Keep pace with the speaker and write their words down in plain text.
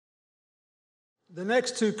The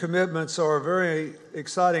next two commitments are very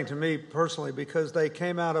exciting to me personally because they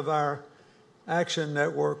came out of our action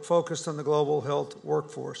network focused on the global health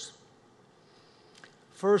workforce.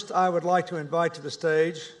 First, I would like to invite to the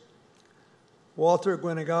stage Walter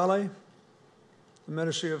Gwenegale, the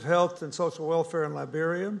Ministry of Health and Social Welfare in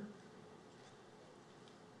Liberia,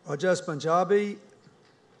 Rajesh Punjabi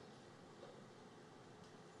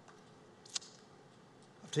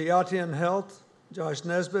of Tiyatien Health, Josh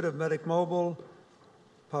Nesbitt of Medic Mobile,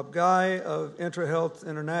 Pub Guy of IntraHealth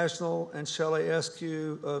International, and Shelley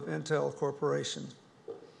Eskew of Intel Corporation.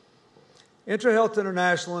 IntraHealth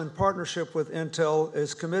International, in partnership with Intel,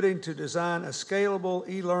 is committing to design a scalable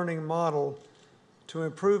e-learning model to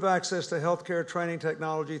improve access to healthcare training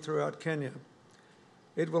technology throughout Kenya.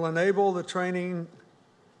 It will enable the training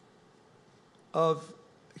of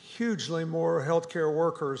hugely more healthcare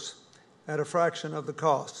workers at a fraction of the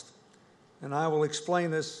cost. And I will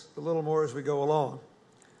explain this a little more as we go along.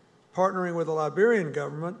 Partnering with the Liberian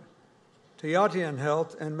government, Tiyatien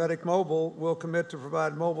Health and Medic Mobile will commit to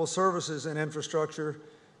provide mobile services and infrastructure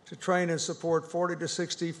to train and support 40 to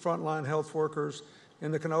 60 frontline health workers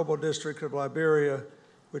in the Kanobo district of Liberia,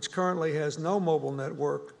 which currently has no mobile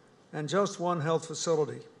network and just one health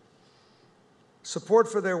facility. Support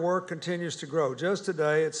for their work continues to grow. Just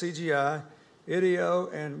today at CGI, IDEO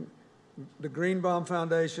and the Greenbaum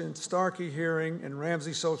Foundation, Starkey Hearing, and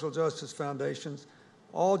Ramsey Social Justice Foundations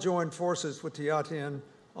all joined forces with Tiyatien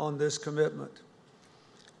on this commitment.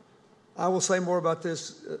 I will say more about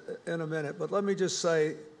this in a minute, but let me just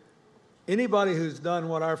say, anybody who's done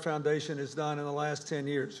what our foundation has done in the last 10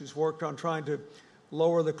 years, who's worked on trying to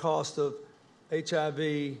lower the cost of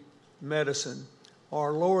HIV medicine,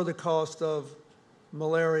 or lower the cost of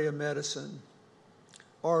malaria medicine,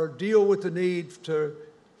 or deal with the need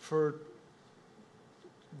for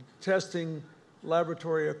testing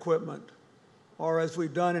laboratory equipment, or as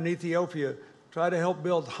we've done in Ethiopia, try to help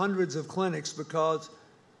build hundreds of clinics, because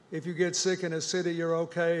if you get sick in a city, you're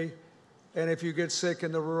okay, and if you get sick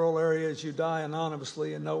in the rural areas, you die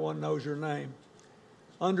anonymously and no one knows your name.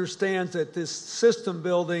 Understands that this system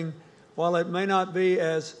building, while it may not be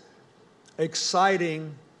as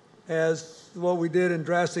exciting as what we did in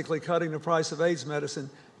drastically cutting the price of AIDS medicine,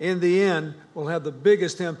 in the end will have the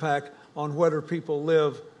biggest impact on whether people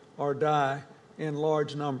live or die in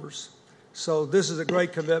large numbers. So this is a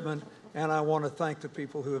great commitment, and I want to thank the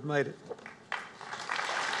people who have made it.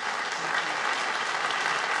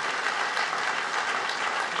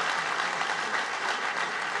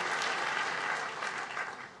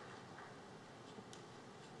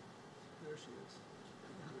 There she is.